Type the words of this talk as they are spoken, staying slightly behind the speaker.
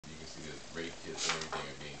rape kits and everything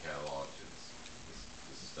are being cataloged.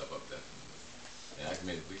 It's a step up definitely. And I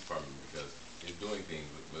commend the police department because they're doing things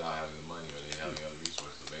without having the money or they having other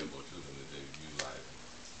resources available to them that they're utilizing,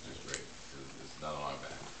 which is great because it's not on our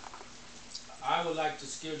back. I would like to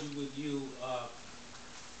schedule with you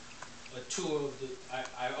a tour of the.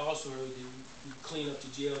 I also heard that you clean up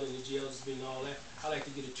the jail and the jails has been all that. I'd like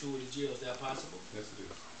to get a tour of the jail. Is that possible? Yes, it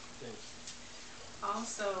is. Thanks.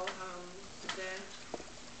 Also, that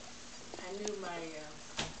I knew my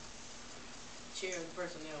chair of the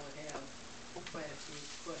personnel would have quite a few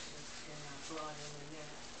questions, and I applaud him in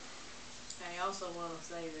that. I also want to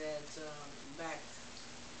say that back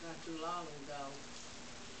not too long ago,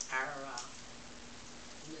 our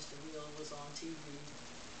Mr. Will was on TV.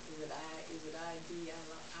 Is it ID?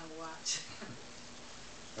 I watch.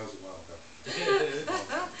 That was a while ago.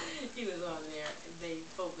 He was on there. They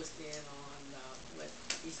focused in on what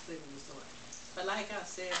East Cleveland was doing. But like I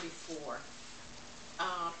said before,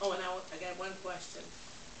 oh, and I got one question.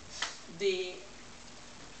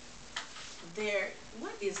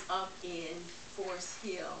 What is up in Forest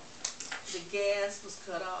Hill? The gas was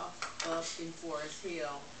cut off up in Forest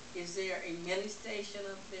Hill. Is there a mini station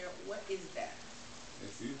up there? What is that?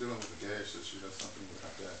 If you're dealing with a gas issue, that's something you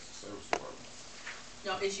have to ask the service department.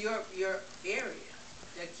 No, it's your area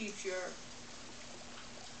that keeps your.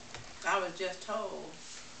 I was just told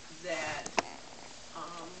that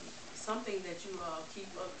something that you keep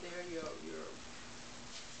up there, your.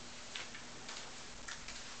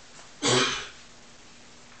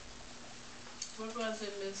 What was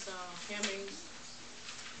it, Miss Hemmings?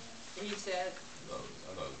 He said. No,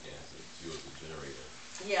 I know the gas. She was the generator.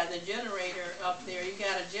 Yeah, the generator up there. You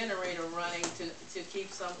got a generator running to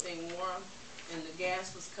keep something warm, and the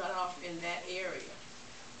gas was cut off in that area.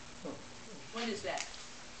 Oh. What is that?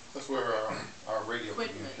 That's where our radio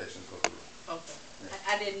communications go through. Okay.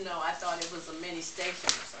 Yeah. I didn't know. I thought it was a mini station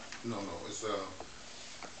or something. No, it's the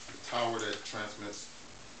tower that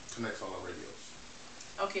connects all our radios.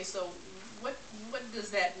 Okay, so what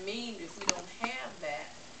does that mean if we don't have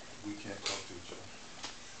that? We can't talk to each other.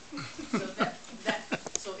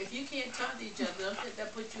 So if you can't talk to each other, doesn't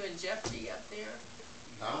that put you in jeopardy up there?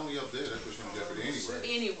 Not only up there, that puts you in jeopardy anywhere.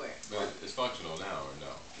 Anywhere. But it's functional now, or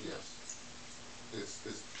no? Yes.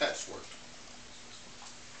 It's patchwork.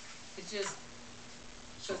 It's just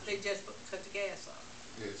because they just cut the gas off.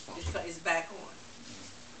 Yeah, it's functional. It's back on.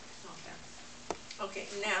 Mm-hmm. Okay. Okay.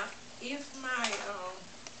 Now, if my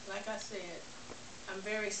like I said, I'm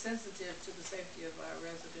very sensitive to the safety of our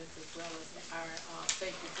residents as well as our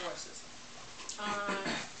safety forces.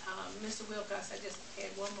 Mr. Wilcox, I just had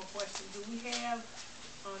one more question. Do we have,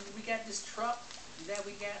 we got this truck that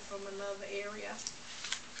we got from another area?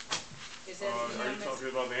 Is that are you talking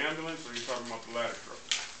about the ambulance or are you talking about the ladder truck?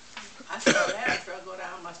 I saw a ladder truck go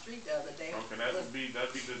down my street the other day. Okay, that'd be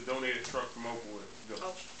the donated truck from Oakwood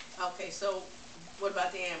Village. Okay, so what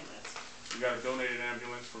about the ambulance? We got a donated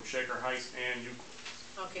ambulance from Shaker Heights and Euclid.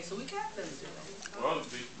 Okay, so we got them today.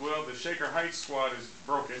 Well, the Shaker Heights squad is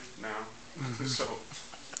broken now, so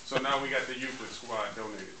now we got the Euclid squad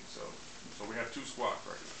donated. So we have two squads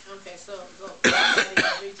right now. Okay, so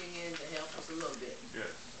somebody's reaching in to help us a little bit.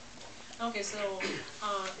 Yes. Okay, so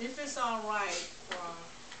if it's all right,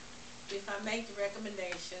 if I make the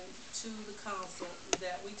recommendation to the council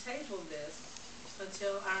that we table this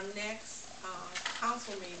until our next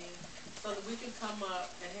council meeting, so that we can come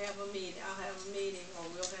up and have a meeting. I'll have a meeting, or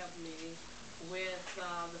we'll have a meeting with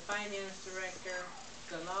the finance director,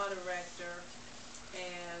 the law director,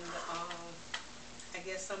 and I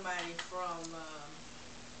guess somebody from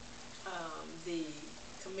the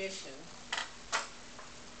commission.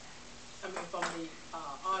 I mean, from the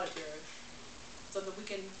auditor, so that we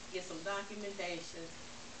can get some documentation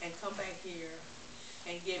and come back here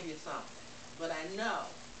and give you something. But I know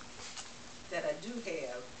that I do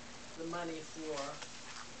have the money for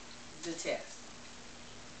the test.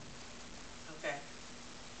 Okay,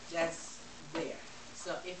 that's there.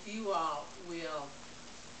 So if you all will,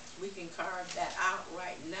 we can carve that out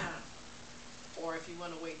right now, or if you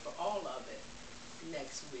want to wait for all of it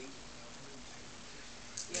next week,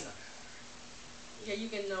 you know. Yeah, you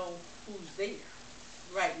can know who's there.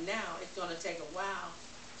 Right now, it's going to take a while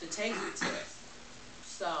to take the test.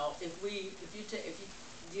 So if you're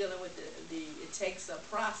dealing with it takes a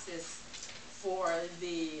process for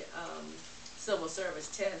the civil service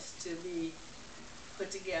test to be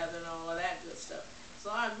put together and all of that good stuff.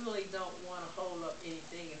 So I really don't want to hold up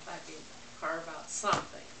anything if I can carve out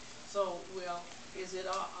something. So, is it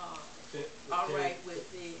all right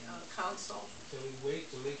with the council? Can we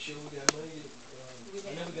wait to make sure we got money?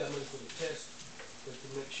 I never got money for the test, but to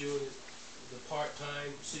make sure that the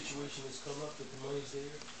part-time situation has come up, that the money's there,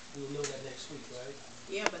 we'll know that next week, right?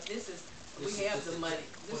 Yeah, but this is, This we is have just the the money,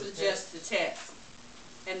 for this the is just the test.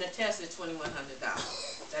 And the test is $2,100,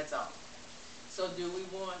 that's all. So do we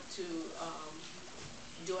want to,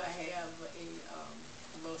 do I have a,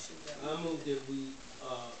 motion that we? I move that we,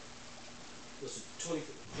 what's it,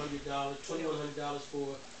 $2,100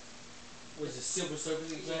 for, what is it, civil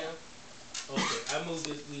service exam? Okay, I move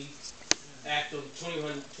that we act on 20.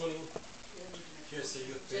 Just in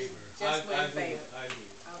your Just, favor. just I in agree, favor. I agree.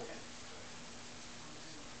 Okay.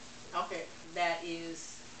 Okay, that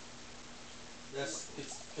is, That's,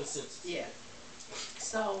 it's consensus. yeah.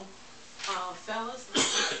 So, fellas,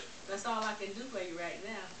 that's all I can do for you right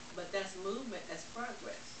now, but that's movement, that's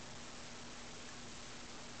progress.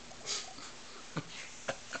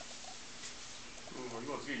 You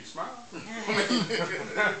want to see you smile?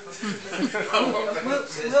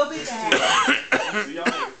 We'll be back. See y'all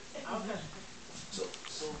later. Okay. So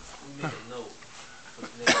we make a note for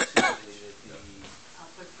next Tuesday that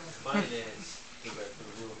the finance director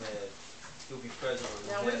he'll be present or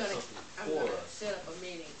Now, he'll we're have gonna, something I'm for gonna us. set up a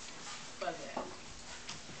meeting for that.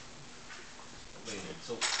 Wait a minute,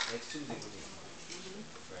 so next Tuesday we're meeting,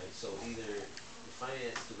 right? So either the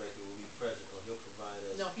finance director will be present or he'll provide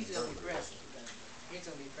us. No, he's the gonna be numbers. present. He's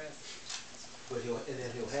gonna be present. But then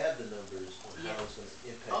he'll have the numbers on Yeah. how it's gonna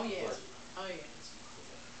impact Oh, the yeah. budget. Oh, yeah.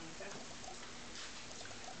 Okay.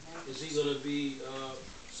 Is he gonna be,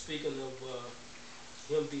 speaking of,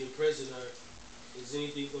 him being president, is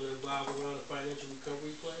anything gonna involve around a financial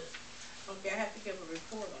recovery plan? Okay, I have to give a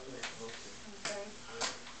report on that. Okay. Okay.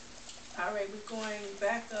 All right, we're going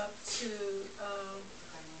back up to,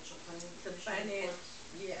 Financial planning. the commission finance,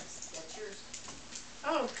 report. yes. That's yours.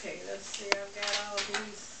 Okay, let's see, I've got all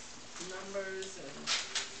these numbers and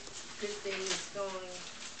good things going.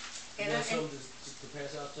 You And got something to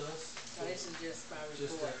pass out to us? so this is just my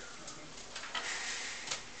Just report. that.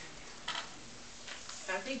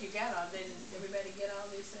 I think you got all, didn't everybody get all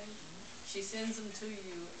these things? She sends them to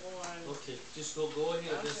you on, Okay, just go ahead,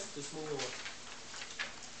 Okay. just move on.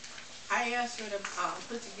 I asked her to,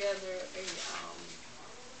 put together a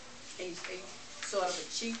sort of a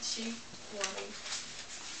cheat sheet for me.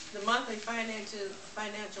 The monthly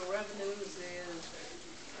financial revenues is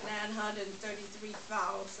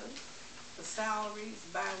 $933,000. The salaries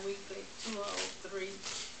bi-weekly,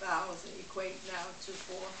 $203,000, equate now to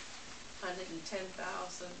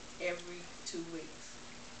 $410,000 every 2 weeks.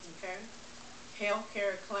 Okay?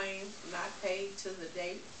 Healthcare claims not paid to the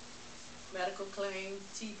date. Medical claim,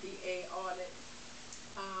 TPA audit,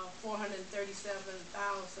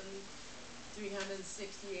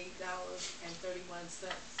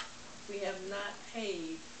 $437,368.31. We have not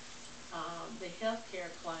paid the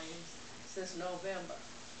healthcare claims since November.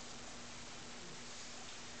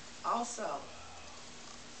 Also,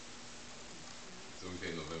 So we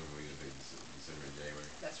paid November, we didn't pay December and January.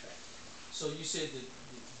 that's right, So you said that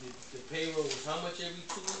the payroll was how much every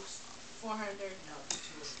 2 weeks? 400 No,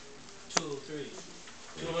 203.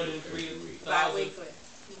 203. Every 203,000 bi-weekly.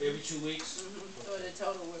 every 2 weeks? So the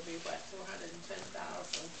total would be what, 410,000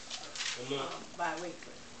 A month?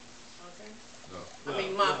 bi-weekly, okay? No, I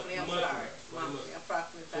mean No, monthly, I'm monthly. sorry, monthly,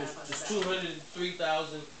 approximately So it's 500,000.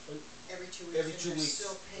 203,000 Every 2 weeks. every and 2 they're weeks.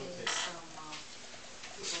 still paying Okay. some,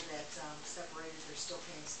 people that, separated, they're still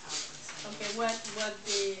paying out on some. Okay, what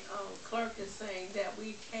the clerk is saying, that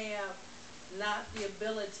we have not the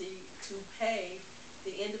ability to pay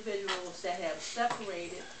the individuals that have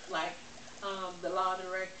separated, like, the law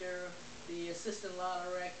director, the assistant law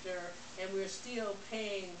director, and we're still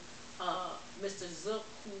paying, Mr. Zook,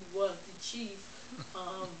 who was the chief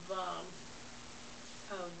of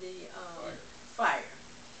the, fire.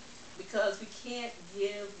 Because we can't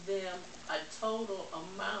give them a total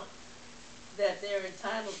amount that they're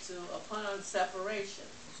entitled to upon separation.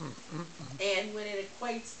 And when it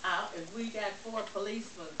equates out, if we got 4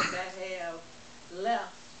 policemen that have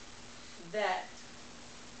left, that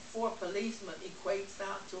 4 policemen equates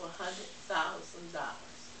out to $100,000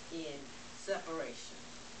 in separation.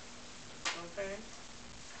 Okay?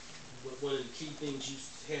 But one of the key things you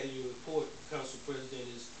had in your report, Council President,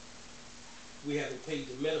 is we haven't paid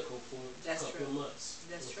the medical for a That's couple of true. months.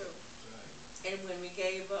 That's Okay. true. Right. And when we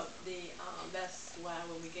gave up the, that's why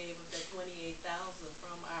when we gave up that 28,000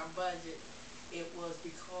 from our budget, it was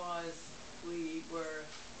because we were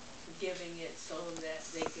giving it so that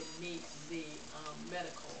they could meet the,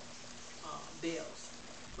 medical, bills.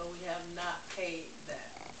 But we have not paid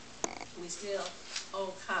that. We still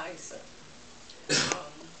owe Kaiser.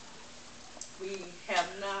 We have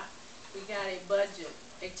not, we got a budget,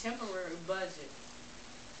 a temporary budget,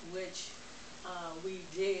 which, we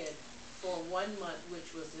did for 1 month,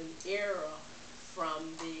 which was an error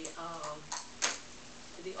from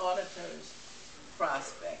the auditor's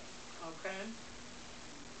prospect, okay?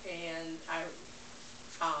 And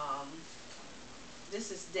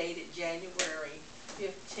this is dated January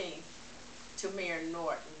 15th to Mayor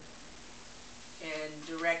Norton and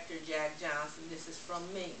Director Jack Johnson. This is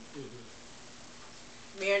from me.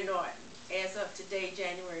 Mayor Norton, as of today,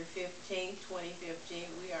 January 15th, 2015,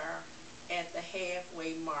 we are at the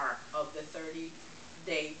halfway mark of the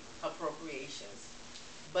 30-day appropriations.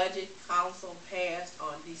 Budget Council passed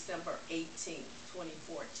on December 18th,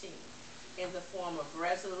 2014, in the form of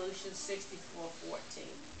Resolution 6414.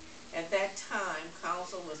 At that time,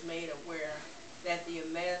 Council was made aware that the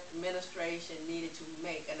administration needed to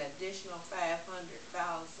make an additional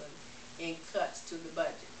 $500,000 in cuts to the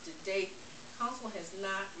budget. To date, Council has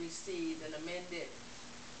not received an amended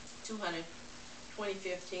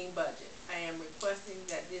 2015 budget. I am requesting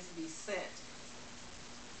that this be sent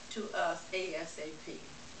to us ASAP.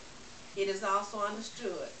 It is also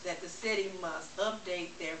understood that the city must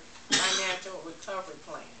update their financial recovery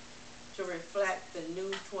plan to reflect the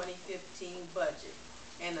new 2015 budget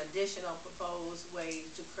and additional proposed ways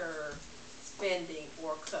to curb spending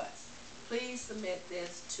or cuts. Please submit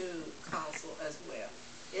this to Council as well.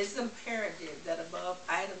 It's imperative that above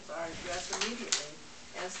items are addressed immediately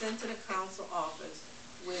and sent to the Council office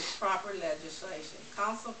with proper legislation.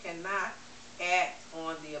 Council cannot act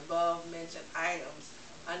on the above mentioned items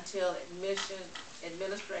until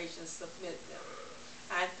administration submit them.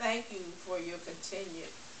 I thank you for your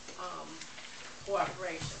continued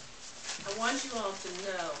cooperation. I want you all to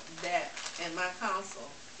know that, and my council,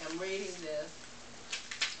 I'm reading this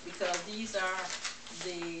because these are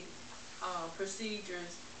the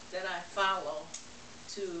procedures that I follow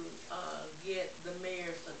to get the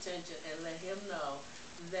mayor's attention and let him know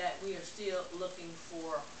that we are still looking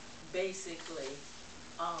for basically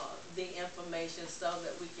the information so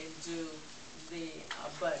that we can do the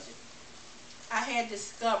budget. I had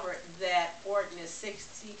discovered that ordinance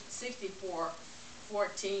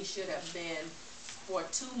 6414 should have been for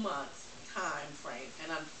 2 months time frame,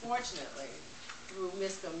 and unfortunately through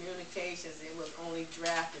miscommunications it was only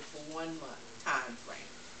drafted for 1 month time frame.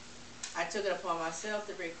 I took it upon myself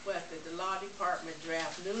to request that the law department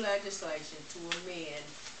draft new legislation to amend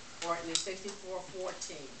ordinance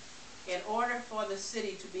 6414. In order for the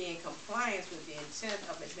city to be in compliance with the intent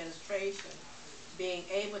of administration being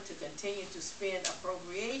able to continue to spend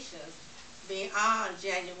appropriations beyond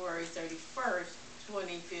January 31st,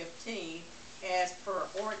 2015, as per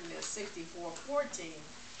ordinance 6414,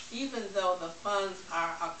 even though the funds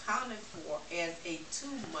are accounted for as a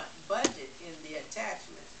 2-month budget in the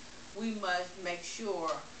attachment, we must make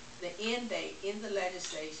sure the end date in the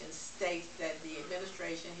legislation states that the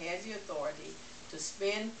administration has the authority to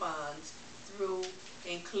spend funds through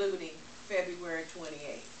including February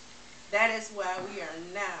 28th. That is why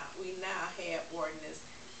we now have ordinance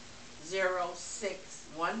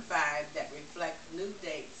 0615 that reflect new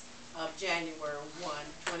dates of January 1,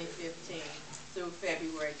 2015 through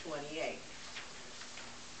February 28th.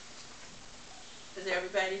 Does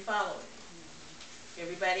everybody follow it?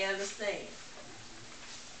 Everybody understand?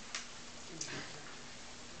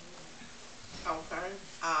 Okay.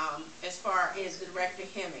 As far as Director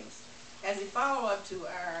Hemmings, as a follow-up to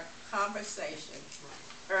our conversation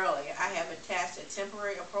earlier, I have attached a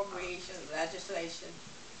temporary appropriation legislation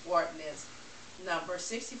ordinance number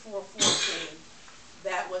 6414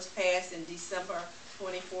 that was passed in December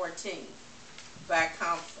 2014 by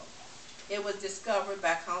Council. It was discovered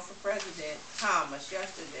by Council President Thomas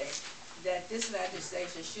yesterday that this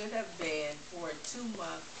legislation should have been for a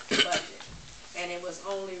 2-month budget, and it was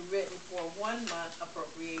only written for a 1-month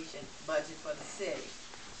appropriation budget for the city.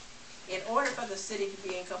 In order for the city to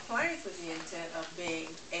be in compliance with the intent of being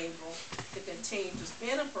able to continue to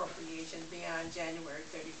spend appropriations beyond January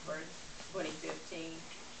 31st, 2015,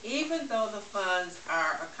 even though the funds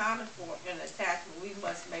are accounted for in the attachment, we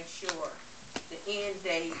must make sure the end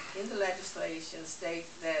date in the legislation states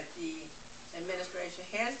that the administration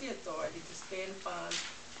has the authority to spend funds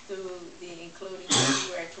through the including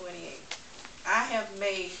February 28th. I have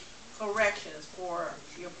made corrections for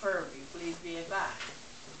your purview. Please be advised.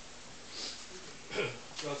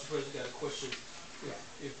 Council President, got a question.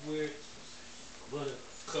 If we're going to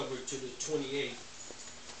cover it to the 28th,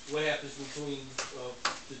 what happens between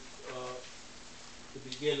the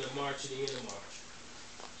beginning of March and the end of March?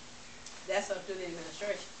 That's up to the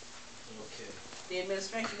administration. Okay. The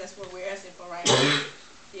administration, that's what we're asking for right now.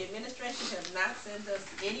 The administration has not sent us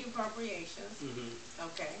any appropriations.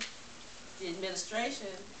 Okay. The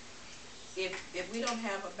administration, if we don't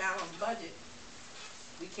have a balanced budget,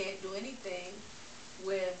 we can't do anything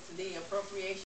with the appropriate